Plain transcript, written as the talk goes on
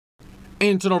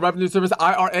Internal Revenue Service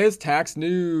IRS tax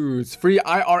news. Free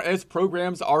IRS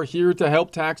programs are here to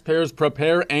help taxpayers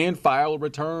prepare and file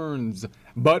returns.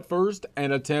 But first,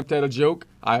 an attempt at a joke.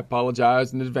 I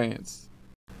apologize in advance.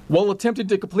 While attempting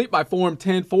to complete my Form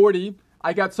 1040,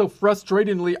 I got so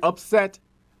frustratingly upset,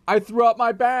 I threw out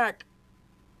my back.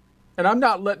 And I'm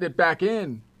not letting it back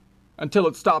in until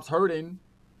it stops hurting.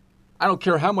 I don't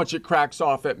care how much it cracks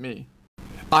off at me.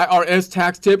 IRS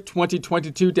Tax Tip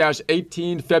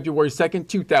 2022-18, February 2nd,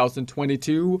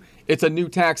 2022. It's a new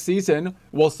tax season.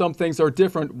 While some things are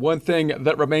different, one thing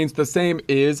that remains the same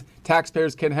is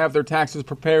taxpayers can have their taxes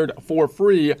prepared for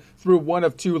free through one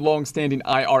of two long-standing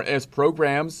IRS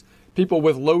programs. People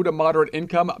with low to moderate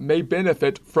income may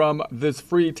benefit from this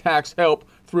free tax help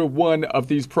through one of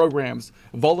these programs.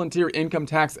 Volunteer Income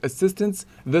Tax Assistance.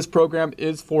 This program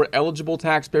is for eligible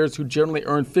taxpayers who generally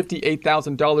earn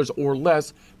 $58,000 or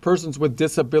less, persons with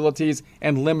disabilities,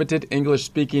 and limited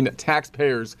English-speaking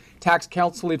taxpayers. Tax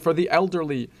Counseling for the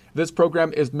Elderly. This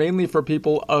program is mainly for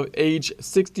people of age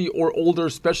 60 or older,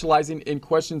 specializing in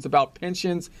questions about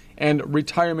pensions and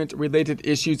retirement-related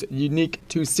issues unique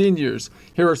to seniors.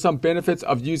 Here are some benefits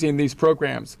of using these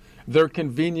programs. They're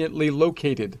conveniently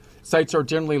located. Sites are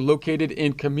generally located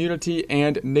in community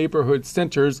and neighborhood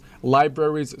centers,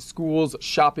 libraries, schools,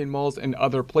 shopping malls, and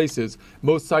other places.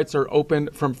 Most sites are open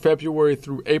from February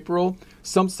through April.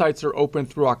 Some sites are open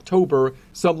through October.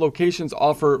 Some locations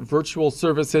offer virtual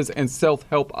services and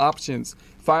self-help options.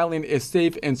 Filing is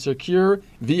safe and secure.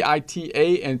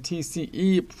 VITA and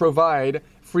TCE provide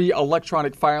free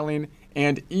electronic filing,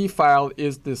 and e-file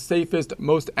is the safest,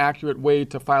 most accurate way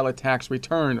to file a tax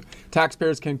return.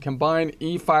 Taxpayers can combine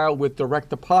e-file with direct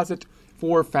deposit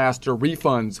for faster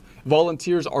refunds.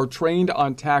 Volunteers are trained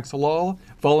on tax law.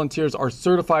 Volunteers are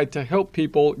certified to help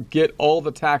people get all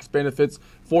the tax benefits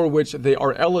for which they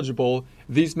are eligible.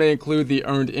 These may include the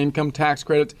Earned Income Tax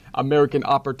Credit, American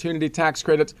Opportunity Tax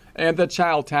Credit, and the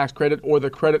Child Tax Credit or the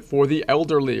Credit for the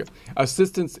Elderly.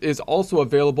 Assistance is also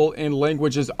available in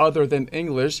languages other than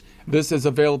English. This is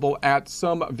available at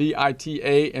some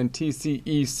VITA and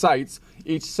TCE sites.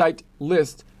 Each site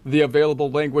lists the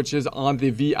available languages on the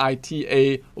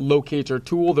VITA locator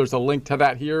tool. There's a link to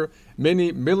that here.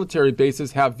 Many military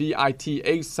bases have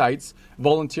VITA sites.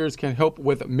 Volunteers can help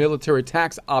with military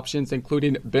tax options,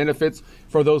 including benefits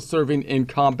for those serving in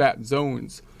combat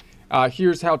zones.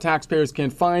 Here's how taxpayers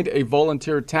can find a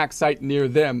volunteer tax site near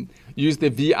them. Use the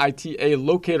VITA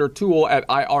locator tool at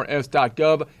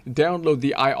irs.gov. Download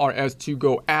the IRS To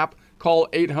Go app. Call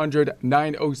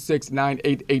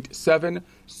 800-906-9887.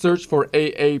 Search for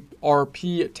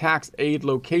AARP tax aid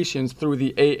locations through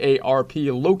the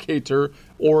AARP locator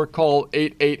or call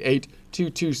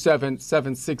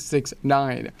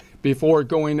 888-227-7669. Before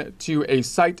going to a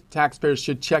site, taxpayers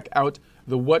should check out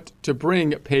the What to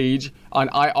Bring page on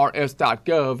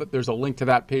irs.gov. There's a link to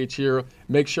that page here.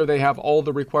 Make sure they have all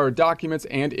the required documents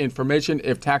and information.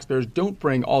 If taxpayers don't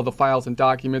bring all the files and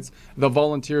documents, the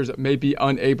volunteers may be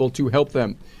unable to help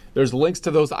them. There's links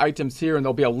to those items here, and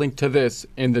there'll be a link to this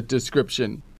in the description.